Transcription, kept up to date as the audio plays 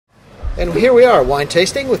And here we are, wine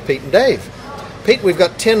tasting with Pete and Dave. Pete, we've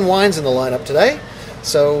got 10 wines in the lineup today,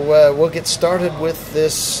 so we'll get started with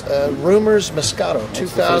this Rumors Moscato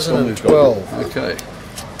 2012. Okay.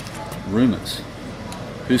 Rumors.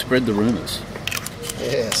 Who spread the rumors?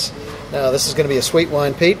 Yes. Now, this is going to be a sweet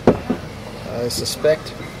wine, Pete. I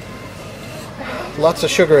suspect. Lots of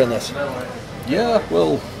sugar in this. Yeah,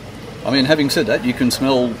 well, I mean, having said that, you can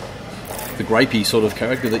smell the grapey sort of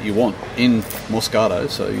character that you want in Moscato.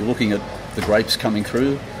 So you're looking at the grapes coming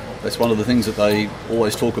through. That's one of the things that they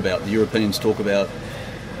always talk about. The Europeans talk about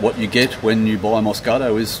what you get when you buy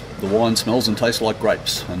Moscato is the wine smells and tastes like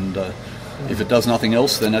grapes. And if it does nothing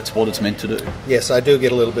else, then that's what it's meant to do. Yes, I do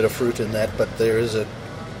get a little bit of fruit in that, but there is a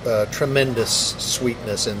tremendous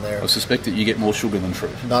sweetness in there. I suspect that you get more sugar than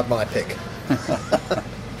fruit. Not my pick.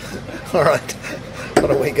 All right. What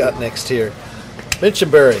do we got next here?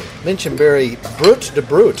 Minchinberry Brut de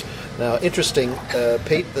Brut. Now, interesting,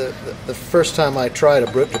 Pete, the first time I tried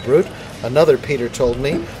a Brut de Brut, another Peter told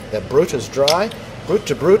me that Brut is dry, Brut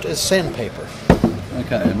de Brut is sandpaper.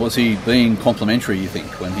 Okay, and was he being complimentary, you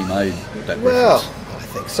think, when he made that Well, reference?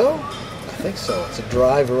 I think so. It's a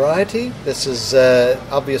dry variety. This is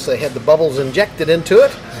obviously had the bubbles injected into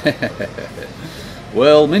it.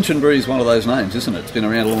 Well, Minchinberry is one of those names, isn't it? It's been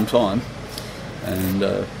around a long time,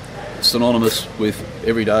 and synonymous with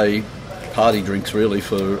everyday party drinks, really,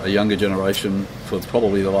 for a younger generation for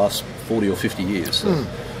probably the last 40 or 50 years. So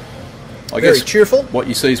I Very guess cheerful. what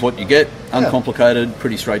you see is what you get, uncomplicated,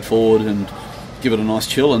 pretty straightforward, and give it a nice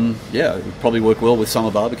chill, and yeah, it would probably work well with summer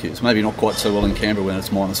barbecues. Maybe not quite so well in Canberra when it's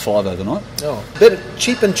 -5 overnight. Oh, a bit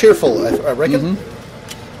cheap and cheerful, I reckon.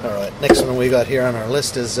 Mm-hmm. All right, next one we got here on our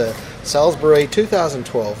list is Salisbury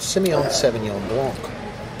 2012 Simeon Sauvignon Blanc.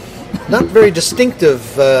 Not very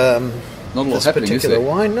distinctive. Not a lot this happening, is particular there?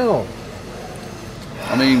 wine, no.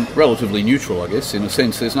 I mean, relatively neutral, I guess, in a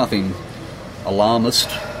sense. There's nothing alarmist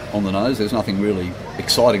on the nose. There's nothing really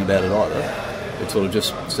exciting about it either. It sort of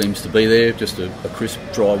just seems to be there, just a crisp,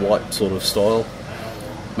 dry, white sort of style.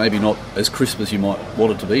 Maybe not as crisp as you might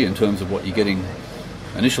want it to be in terms of what you're getting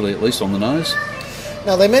initially, at least on the nose.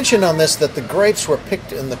 Now, they mentioned on this that the grapes were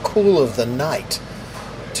picked in the cool of the night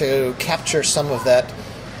to capture some of that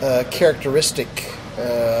characteristic,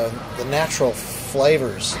 the natural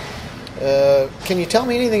flavors. Can you tell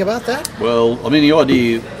me anything about that? Well, I mean, the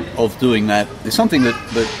idea of doing that is something that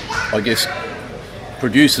I guess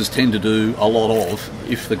producers tend to do a lot of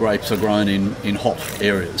if the grapes are grown in hot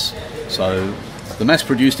areas. So the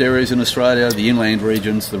mass-produced areas in Australia, the inland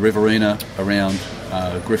regions, the Riverina around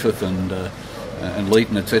Griffith and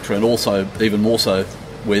Leeton, etc., and also even more so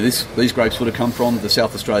where these grapes would have come from, the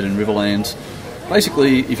South Australian Riverlands.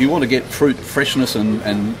 Basically, if you want to get fruit freshness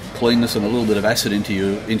and cleanness and a little bit of acid into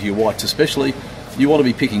your whites especially, you want to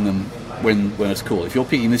be picking them when it's cool. If you're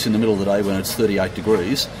picking this in the middle of the day when it's 38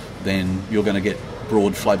 degrees, then you're going to get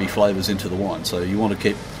broad, flabby flavours into the wine. So you want to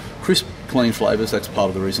keep crisp, clean flavours. That's part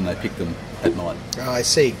of the reason they pick them at night. Oh, I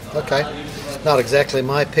see. Okay. Not exactly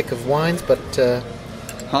my pick of wines, but...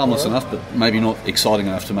 harmless enough, but maybe not exciting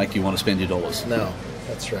enough to make you want to spend your dollars. No,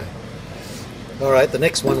 that's right. All right, the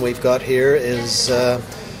next one we've got here is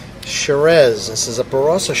Shiraz. This is a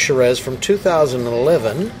Barossa Shiraz from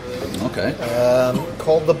 2011. Okay.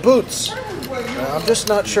 Called the Boots. I'm just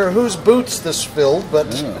not sure whose boots this filled, but...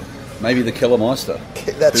 Yeah. Maybe the Kellermeister.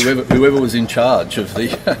 That's whoever was in charge of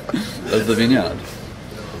the of the vineyard.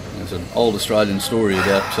 There's an old Australian story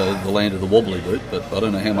about the land of the wobbly boot, but I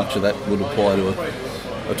don't know how much of that would apply to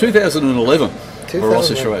a 2011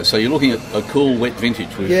 Barossa Shiraz. So you're looking at a cool wet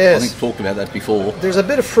vintage. We've, I think, talked about that before. There's a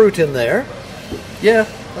bit of fruit in there. Yeah.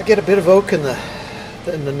 I get a bit of oak in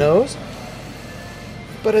the nose,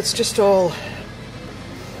 but it's just all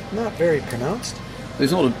not very pronounced.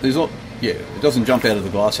 There's not. Yeah, it doesn't jump out of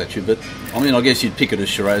the glass at you, but I mean, I guess you'd pick it as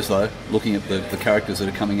Shiraz though. Looking at the characters that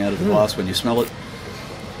are coming out of the glass when you smell it,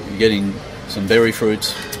 you're getting some berry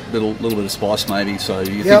fruits, little bit of spice maybe. So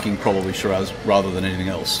you're thinking probably Shiraz rather than anything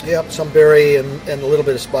else. Yep, some berry and a little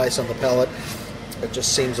bit of spice on the palate. It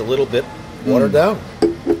just seems a little bit watered down.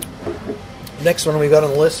 Next one we got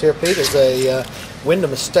on the list here, Pete, is a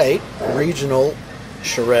Wyndham Estate regional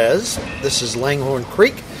Shiraz. This is Langhorne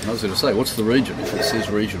Creek. I was going to say, what's the region? If it says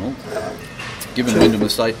regional, given Wyndham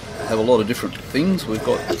Estate have a lot of different things, we've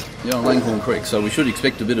got Langhorne Creek, so we should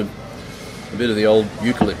expect a bit of the old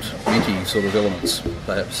eucalypt, minty sort of elements,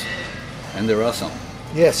 perhaps, and there are some.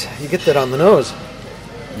 Yes, you get that on the nose.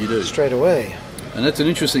 You do straight away, and that's an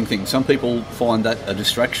interesting thing. Some people find that a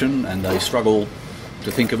distraction, and they struggle to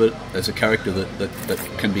think of it as a character that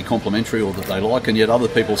can be complementary or that they like, and yet other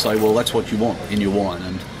people say, well, that's what you want in your wine.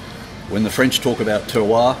 And when the French talk about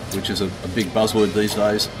terroir, which is a big buzzword these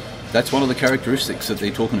days, that's one of the characteristics that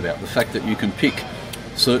they're talking about. The fact that you can pick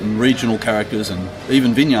certain regional characters and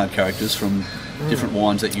even vineyard characters from different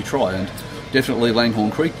wines that you try. And definitely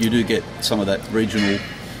Langhorne Creek, you do get some of that regional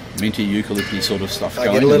minty, eucalypty sort of stuff I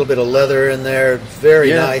going. get a little bit of leather in there, very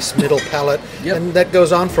Yeah. nice middle palate, Yep. and that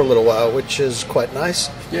goes on for a little while, which is quite nice.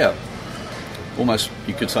 Yeah. Almost,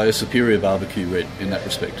 you could say, a superior barbecue red in that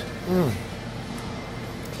respect.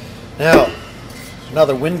 Now,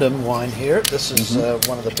 another Wyndham wine here. This is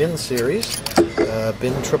one of the Bin series,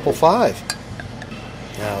 Bin 555.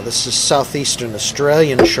 Now, this is southeastern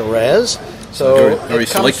Australian Shiraz. So Very it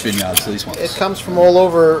select comes- vineyards, these ones. It comes from all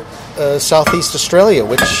over southeast Australia,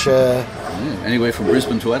 which Yeah, anywhere from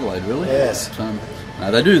Brisbane to Adelaide, really. Yes.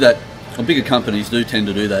 No, they do that. Bigger companies do tend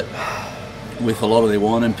to do that with a lot of their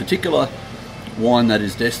wine, in particular wine that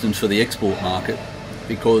is destined for the export market,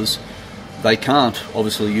 because they can't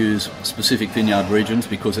obviously use specific vineyard regions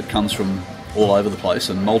because it comes from all over the place,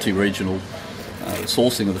 and multi-regional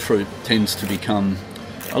sourcing of the fruit tends to become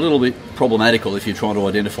a little bit problematical if you're trying to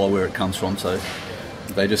identify where it comes from. So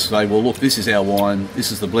they just say, well, look, this is our wine, this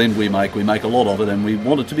is the blend we make a lot of it, and we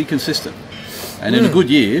want it to be consistent. And in a good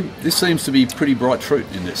year, this seems to be pretty bright fruit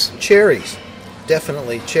in this. cherries,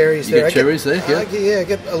 definitely cherries You there. get cherries there, yeah? I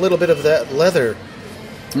get a little bit of that leather,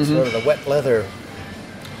 sort of the wet leather.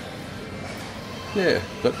 Yeah,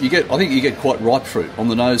 but I think you get quite ripe fruit on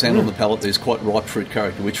the nose and on the palate. There's quite ripe fruit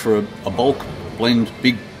character, which for a bulk blend,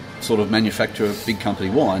 big sort of manufacturer, big company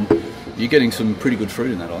wine, you're getting some pretty good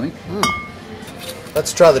fruit in that, I think.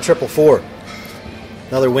 Let's try the 444.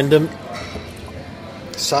 Another Wyndham,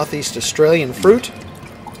 southeast Australian fruit.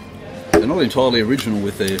 They're not entirely original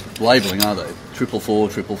with their labelling, are they? 444,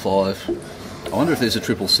 555. I wonder if there's a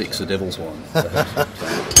 666, a devil's wine.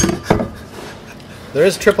 There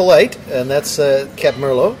is 888, and that's Cab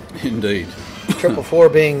Merlot. Indeed. 444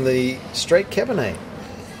 being the straight Cabernet.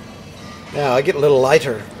 Now, I get a little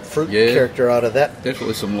lighter fruit Yeah. character out of that.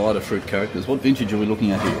 Definitely some lighter fruit characters. What vintage are we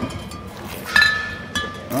looking at here?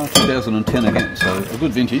 2010 again, so a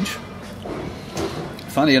good vintage.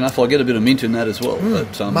 Funny enough, I get a bit of mint in that as well,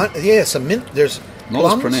 but Yeah, some mint. There's not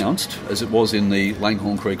plums. as pronounced as it was in the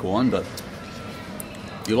Langhorne Creek wine, but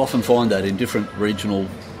you'll often find that in different regional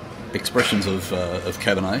expressions of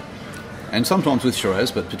Cabernet, and sometimes with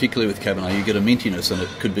Shiraz, but particularly with Cabernet, you get a mintiness, and it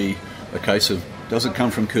could be a case of, does it come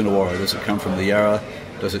from Coonawarra, does it come from the Yarra,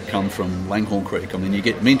 does it come from Langhorne Creek? I mean, you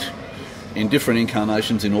get mint in different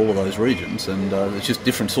incarnations in all of those regions, and it's just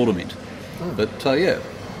different sort of mint. But yeah,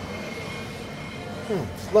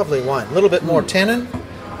 Lovely wine. A little bit more tannin.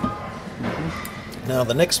 Now,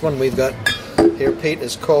 the next one we've got here, Pete,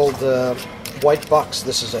 is called White Box.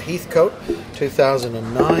 This is a Heathcote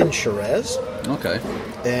 2009 Shiraz. okay.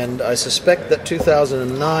 And I suspect that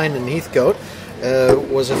 2009 in Heathcote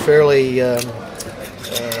was a fairly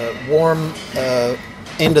warm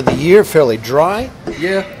end of the year, fairly dry.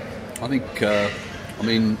 Yeah, I think,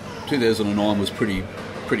 2009 was pretty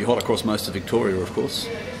hot across most of Victoria, of course.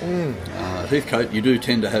 Heathcote, you do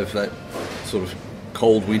tend to have that sort of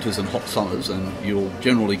cold winters and hot summers, and you'll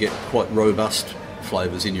generally get quite robust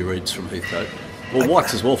flavours in your reds from Heathcote. Or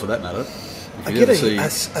whites as well, for that matter. If I you get ever see- a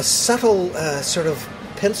subtle sort of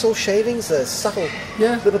pencil shavings, a subtle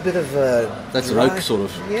Yeah. little bit of That's an dry- oak sort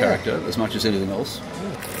of Yeah. character, as much as anything else.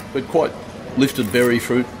 But quite lifted berry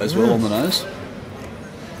fruit as well on the nose.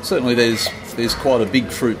 Certainly there's quite a big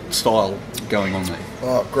fruit style going on there.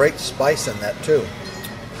 Oh, great spice in that too.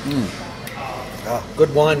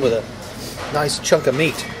 Good wine with a nice chunk of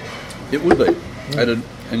meat. It would be. And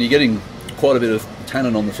you're getting quite a bit of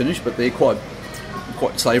tannin on the finish, but they're quite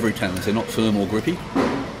savoury tannins. They're not firm or grippy.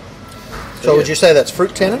 So would you say that's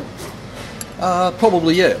fruit tannin?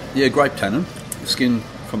 Probably, yeah. Yeah, grape tannin. Skin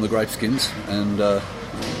from the grape skins. And,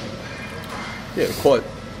 yeah,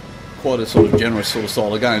 quite a sort of generous sort of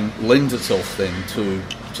style. Again, lends itself then to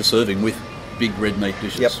serving with big red meat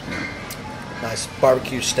dishes. Yep. Yeah. Nice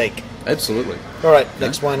barbecue steak. Absolutely. All right,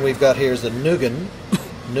 next wine we've got here is the Nugan.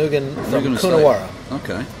 Nugan from Nugan estate. Coonawarra.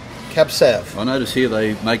 Okay. Cab Sav. I notice here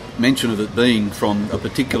they make mention of it being from a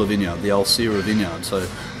particular vineyard, the Alcira vineyard. So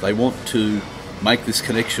they want to make this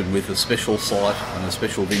connection with a special site and a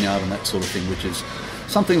special vineyard and that sort of thing, which is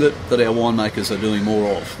something that our winemakers are doing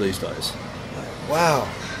more of these days. Wow.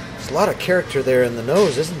 There's a lot of character there in the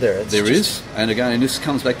nose, isn't there? It's There just- is, and again, this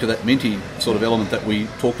comes back to that minty sort of element that we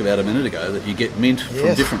talked about a minute ago, that you get mint from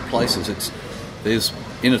Yes. different places. There's,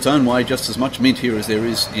 in its own way, just as much mint here as there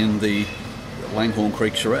is in the Langhorne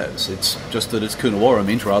Creek Shiraz. It's just that it's Coonawarra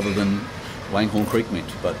mint rather than Langhorne Creek mint.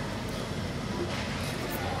 But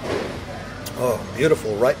Oh,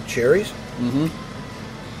 beautiful ripe cherries. Mm-hmm.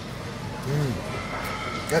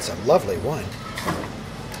 That's a lovely wine.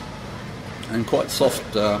 and quite soft,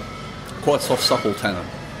 supple tannin.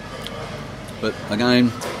 But again,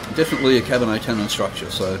 definitely a Cabernet tannin structure.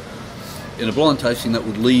 So in a blind tasting, that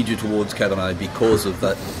would lead you towards Cabernet because of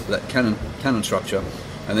that tannin structure,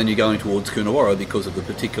 and then you're going towards Coonawarra because of the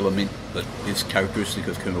particular mint that is characteristic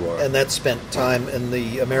of Coonawarra. And that spent time in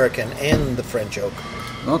the American and the French oak.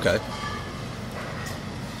 Okay.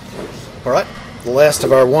 All right. The last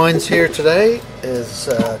of our wines here today is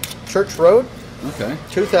Church Road, Okay.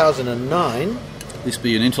 2009, This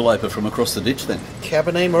be an interloper from across the ditch then.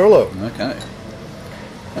 Cabernet Merlot. Okay.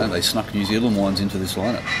 And they snuck New Zealand wines into this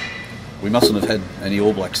lineup. We mustn't have had any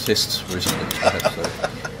All Blacks tests recently, perhaps. So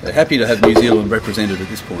they're happy to have New Zealand represented at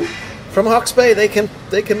this point. From Hawke's Bay, they can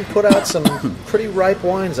put out some pretty ripe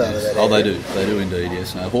wines out of that Oh, area. they do indeed,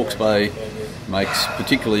 yes. Now, Hawke's Bay makes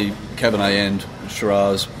particularly Cabernet and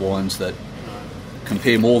Shiraz wines that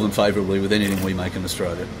compare more than favourably with anything we make in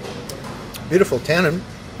Australia. Beautiful tannin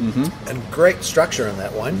and great structure in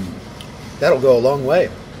that wine. That'll go a long way.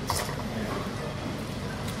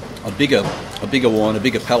 A bigger wine, a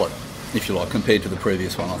bigger palate, if you like, compared to the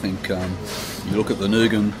previous one. I think you look at the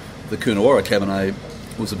Nugan, the Coonawarra Cabernet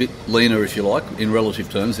was a bit leaner, if you like, in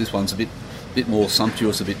relative terms. This one's a bit more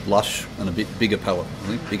sumptuous, a bit lush, and a bit bigger palate. I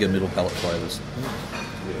think bigger middle palate flavours.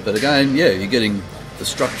 But again, yeah, you're getting the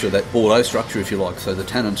structure, that Bordeaux structure, if you like. So the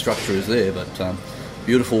tannin structure is there, but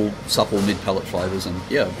beautiful, supple mid palate flavours, and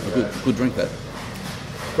yeah, a good drink that.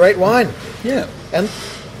 Great wine. Yeah, And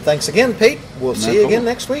thanks again, Pete. We'll see you again problem.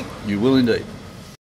 next week. You will indeed.